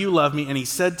time, do you love me? And he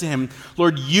said to him,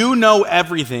 Lord, you know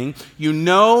everything. You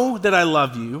know that I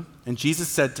love you. And Jesus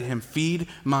said to him, feed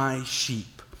my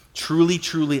sheep. Truly,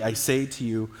 truly, I say to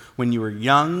you, when you were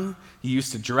young, you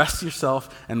used to dress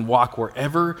yourself and walk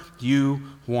wherever you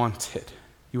wanted.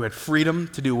 You had freedom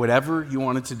to do whatever you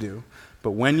wanted to do.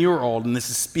 But when you are old, and this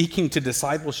is speaking to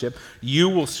discipleship, you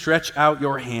will stretch out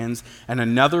your hands, and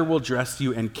another will dress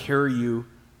you and carry you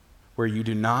where you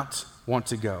do not want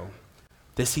to go.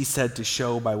 This he said to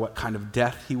show by what kind of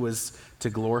death he was to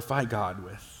glorify God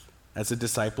with as a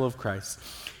disciple of Christ.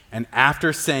 And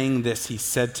after saying this, he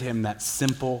said to him that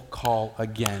simple call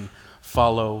again,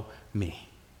 follow me.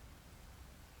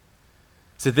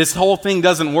 So this whole thing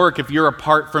doesn't work if you're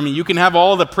apart from me. You can have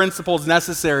all the principles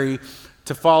necessary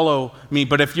to follow me,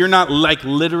 but if you're not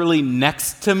literally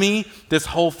next to me, this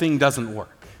whole thing doesn't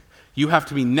work. You have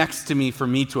to be next to me for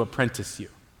me to apprentice you.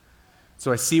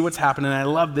 So I see what's happening, and I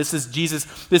love this is Jesus.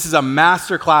 This is a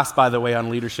master class, by the way, on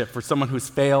leadership for someone who's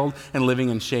failed and living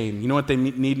in shame. You know what they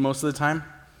need most of the time?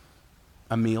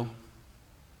 A meal.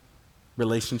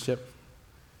 Relationship.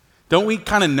 Don't we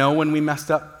kind of know when we messed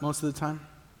up most of the time?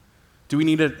 Do we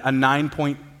need a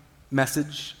 9-point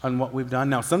message on what we've done?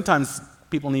 Now, sometimes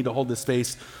people need to hold this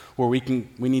space where we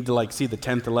need to see the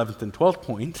 10th, 11th, and 12th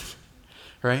point,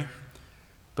 right?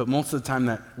 But most of the time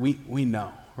that we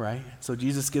know, right? So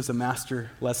Jesus gives a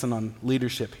master lesson on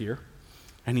leadership here,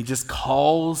 and he just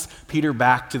calls Peter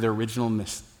back to the original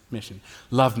mission.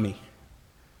 Love me.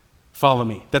 Follow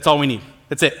me. That's all we need.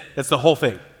 That's it. That's the whole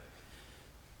thing.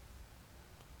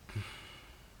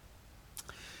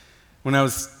 When I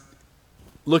was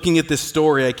looking at this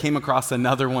story, I came across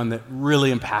another one that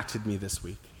really impacted me this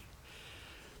week.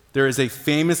 There is a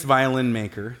famous violin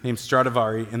maker named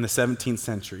Stradivari in the 17th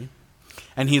century,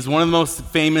 and he's one of the most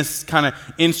famous kind of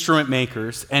instrument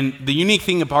makers. And the unique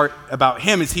thing about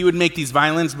him is he would make these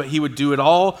violins, but he would do it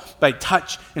all by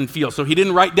touch and feel. So he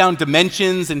didn't write down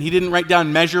dimensions, and he didn't write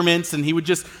down measurements, and he would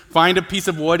just find a piece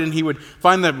of wood, and he would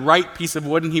find the right piece of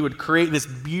wood, and he would create this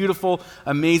beautiful,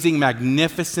 amazing,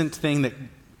 magnificent thing that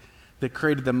that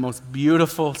created the most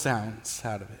beautiful sounds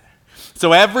out of it.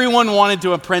 So everyone wanted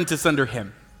to apprentice under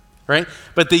him, right?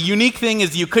 But the unique thing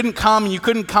is you couldn't come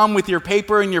with your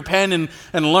paper and your pen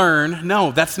and learn.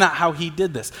 No, that's not how he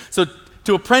did this. So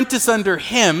to apprentice under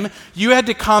him, you had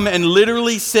to come and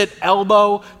literally sit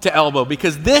elbow to elbow,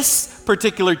 because this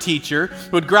particular teacher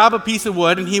would grab a piece of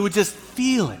wood and he would just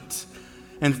feel it.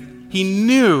 And he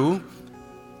knew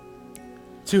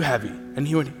too heavy, and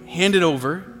he would hand it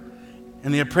over,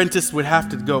 and the apprentice would have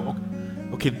to go,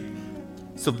 okay,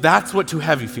 so that's what too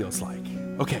heavy feels like.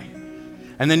 Okay.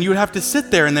 And then you would have to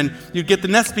sit there, and then you'd get the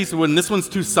next piece of wood, and this one's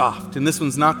too soft, and this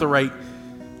one's not the right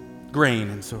grain.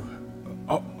 And so,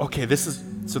 okay,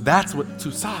 so that's what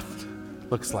too soft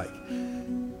looks like.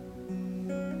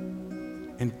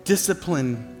 And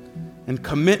discipline and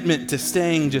commitment to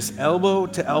staying just elbow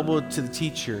to elbow to the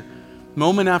teacher,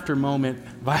 moment after moment,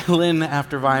 violin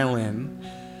after violin,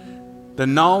 the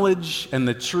knowledge and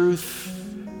the truth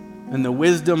and the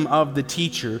wisdom of the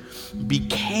teacher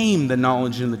became the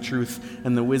knowledge and the truth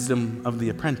and the wisdom of the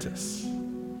apprentice.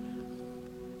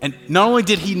 And not only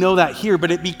did he know that here, but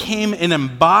it became an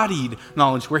embodied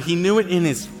knowledge where he knew it in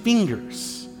his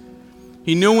fingers.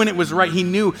 He knew when it was right. He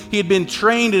knew he had been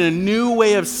trained in a new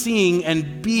way of seeing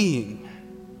and being.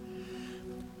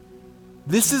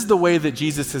 This is the way that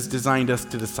Jesus has designed us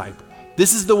to disciple.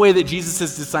 This is the way that Jesus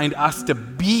has designed us to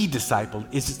be discipled.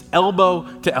 It's just elbow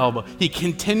to elbow.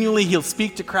 He'll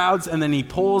speak to crowds, and then he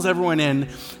pulls everyone in,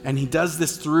 and he does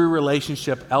this through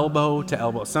relationship, elbow to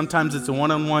elbow. Sometimes it's a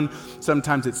one-on-one,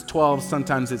 sometimes it's 12,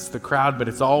 sometimes it's the crowd, but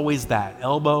it's always that,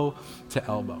 elbow to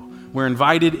elbow. We're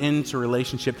invited into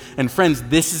relationship. And friends,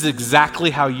 this is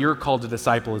exactly how you're called to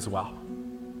disciple as well.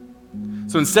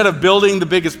 So instead of building the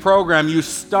biggest program, you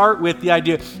start with the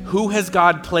idea, who has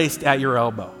God placed at your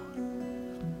elbow?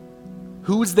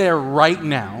 Who's there right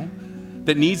now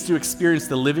that needs to experience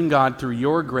the living God through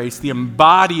your grace, the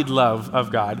embodied love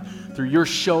of God, through your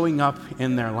showing up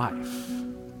in their life?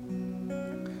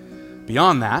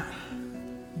 Beyond that,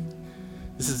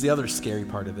 this is the other scary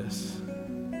part of this.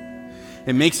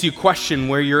 It makes you question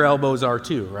where your elbows are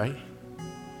too, right?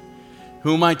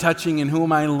 Who am I touching and who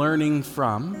am I learning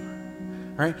from?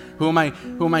 Right? Who am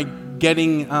I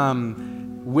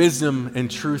getting wisdom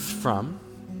and truth from?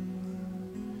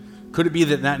 Could it be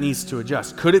that needs to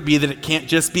adjust? Could it be that it can't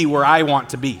just be where I want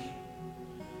to be?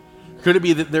 Could it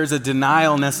be that there's a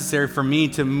denial necessary for me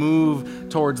to move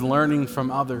towards learning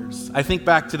from others? I think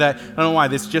back to that, I don't know why,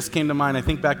 this just came to mind. I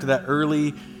think back to that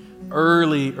early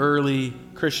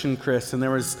Christian Chris, and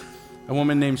there was a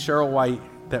woman named Cheryl White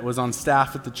that was on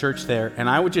staff at the church there, and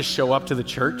I would just show up to the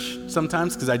church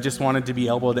sometimes because I just wanted to be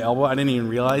elbow to elbow. I didn't even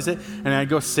realize it, and I'd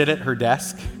go sit at her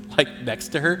desk, like next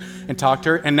to her, and talk to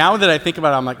her. And now that I think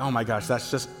about it, I'm like, oh my gosh, that's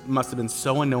just must have been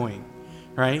so annoying,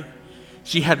 right?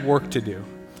 She had work to do,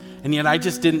 and yet I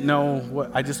just didn't know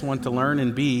what I just wanted to learn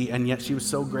and be, and yet she was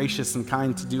so gracious and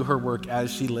kind to do her work as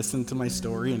she listened to my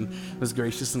story and was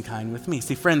gracious and kind with me.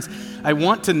 See, friends, I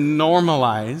want to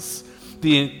normalize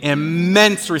the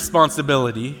immense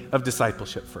responsibility of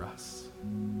discipleship for us.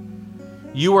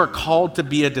 You are called to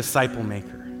be a disciple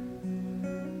maker.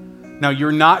 Now,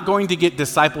 you're not going to get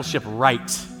discipleship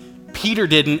right. Peter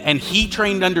didn't, and he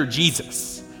trained under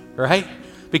Jesus, right?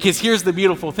 Because here's the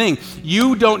beautiful thing.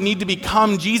 You don't need to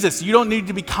become Jesus. You don't need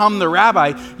to become the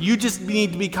rabbi. You just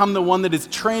need to become the one that is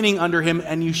training under him,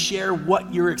 and you share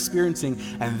what you're experiencing,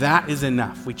 and that is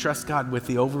enough. We trust God with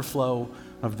the overflow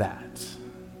of that.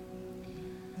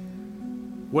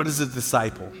 What is a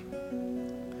disciple?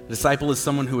 A disciple is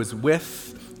someone who is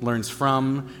with, learns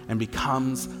from, and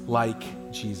becomes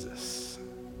like Jesus.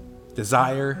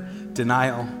 Desire,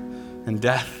 denial, and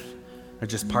death are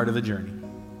just part of the journey.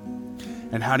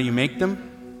 And how do you make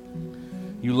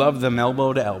them? You love them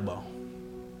elbow to elbow.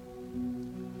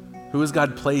 Who has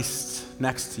God placed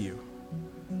next to you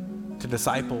to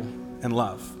disciple and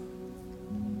love?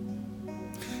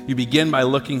 You begin by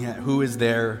looking at who is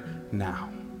there now.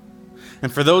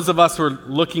 And for those of us who are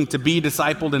looking to be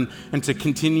discipled and to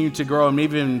continue to grow and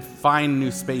maybe even find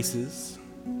new spaces,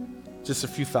 just a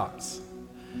few thoughts.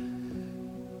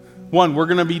 One, we're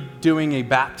going to be doing a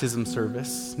baptism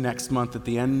service next month at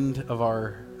the end of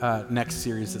our next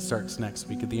series that starts next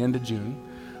week. At the end of June,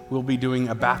 we'll be doing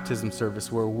a baptism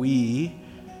service where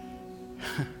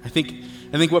I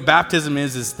think what baptism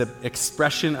is the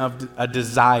expression of a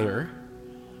desire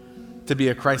to be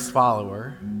a Christ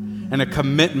follower and a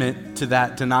commitment to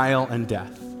that denial and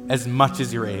death as much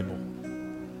as you're able,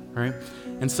 right?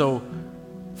 And so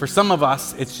for some of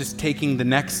us, it's just taking the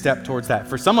next step towards that.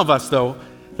 For some of us, though,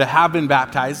 that have been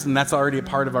baptized, and that's already a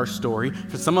part of our story,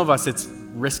 for some of us, it's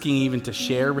risking even to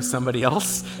share with somebody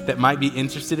else that might be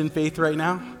interested in faith right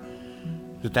now,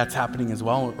 that's happening as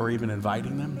well, or even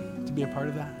inviting them to be a part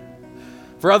of that.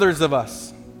 For others of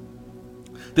us,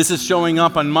 this is showing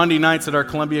up on Monday nights at our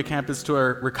Columbia campus to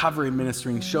our recovery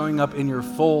ministry, and showing up in your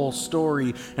full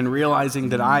story and realizing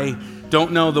that I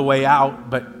don't know the way out,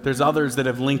 but there's others that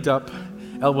have linked up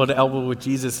elbow to elbow with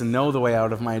Jesus and know the way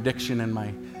out of my addiction and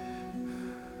my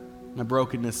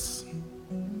brokenness.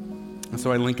 And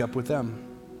so I link up with them.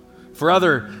 For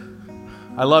other,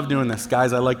 I love doing this.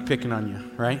 Guys, I like picking on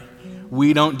you, right?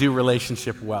 We don't do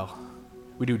relationship well.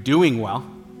 We do doing well,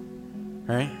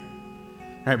 right?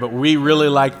 All right, but we really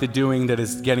like the doing that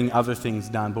is getting other things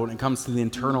done. But when it comes to the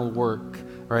internal work,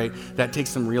 right, that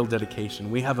takes some real dedication.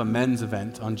 We have a men's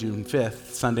event on June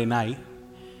 5th, Sunday night,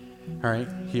 all right,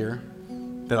 here,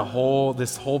 that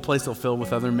this whole place will fill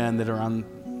with other men that are on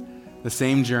the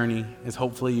same journey as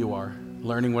hopefully you are,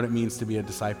 learning what it means to be a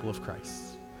disciple of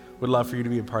Christ. Would love for you to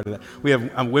be a part of that. We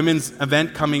have a women's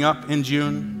event coming up in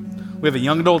June. We have a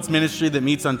young adults ministry that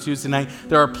meets on Tuesday night.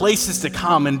 There are places to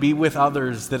come and be with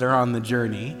others that are on the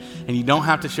journey, and you don't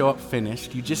have to show up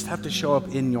finished. You just have to show up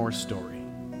in your story.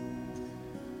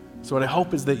 So what I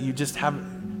hope is that you just have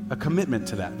a commitment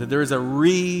to that there is a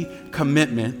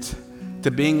recommitment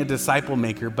to being a disciple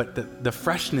maker, but the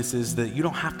freshness is that you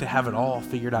don't have to have it all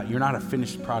figured out. You're not a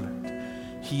finished product.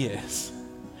 He is.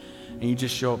 And you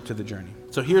just show up to the journey.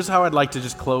 So here's how I'd like to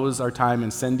just close our time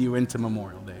and send you into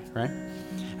Memorial Day, right?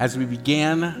 As we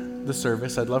began the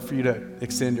service, I'd love for you to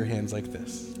extend your hands like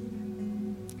this,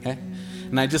 okay?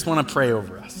 And I just want to pray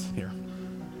over us here,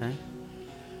 okay?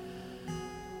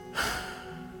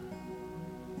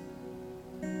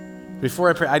 Before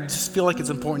I pray, I just feel like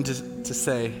it's important to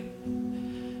say,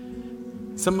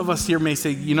 some of us here may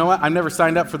say, you know what, I've never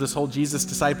signed up for this whole Jesus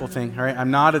disciple thing, all right?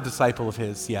 I'm not a disciple of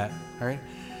his yet, all right?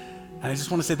 And I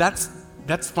just want to say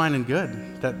that's fine and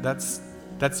good.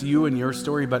 That's you and your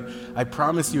story, but I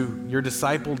promise you're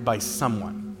discipled by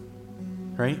someone,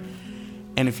 right?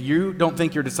 And if you don't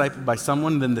think you're discipled by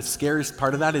someone, then the scariest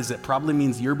part of that is it probably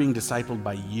means you're being discipled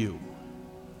by you.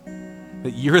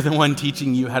 That you're the one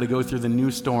teaching you how to go through the new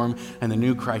storm and the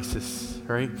new crisis,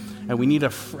 right? And we need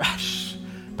a fresh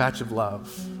batch of love.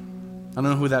 I don't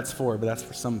know who that's for, but that's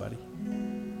for somebody.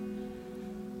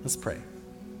 Let's pray.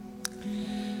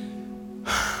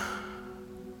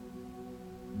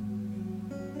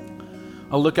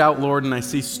 I look out, Lord, and I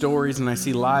see stories, and I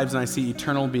see lives, and I see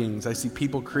eternal beings. I see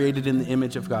people created in the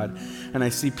image of God, and I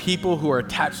see people who are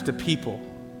attached to people.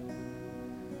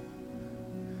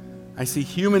 I see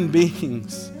human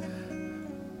beings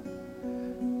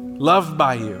loved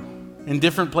by you in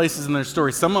different places in their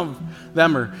story. Some of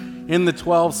them are in the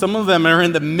 12. Some of them are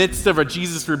in the midst of a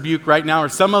Jesus rebuke right now, or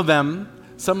some of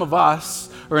us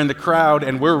are in the crowd,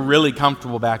 and we're really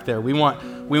comfortable back there. We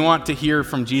want to hear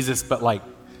from Jesus, but like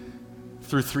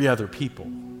through 3 other people.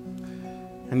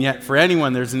 And yet for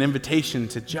anyone, there's an invitation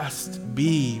to just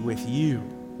be with you,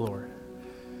 Lord.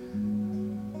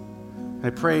 I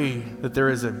pray that there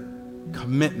is a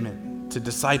commitment to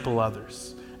disciple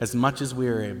others as much as we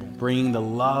are able, bringing the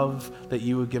love that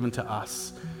you have given to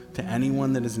us to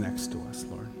anyone that is next to us,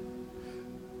 Lord.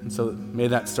 And so may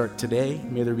that start today.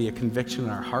 May there be a conviction in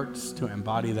our hearts to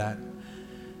embody that.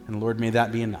 And Lord, may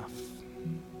that be enough.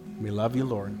 We love you,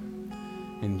 Lord.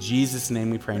 In Jesus' name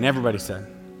we pray. And everybody said,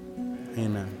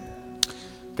 amen.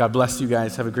 God bless you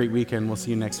guys. Have a great weekend. We'll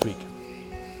see you next week.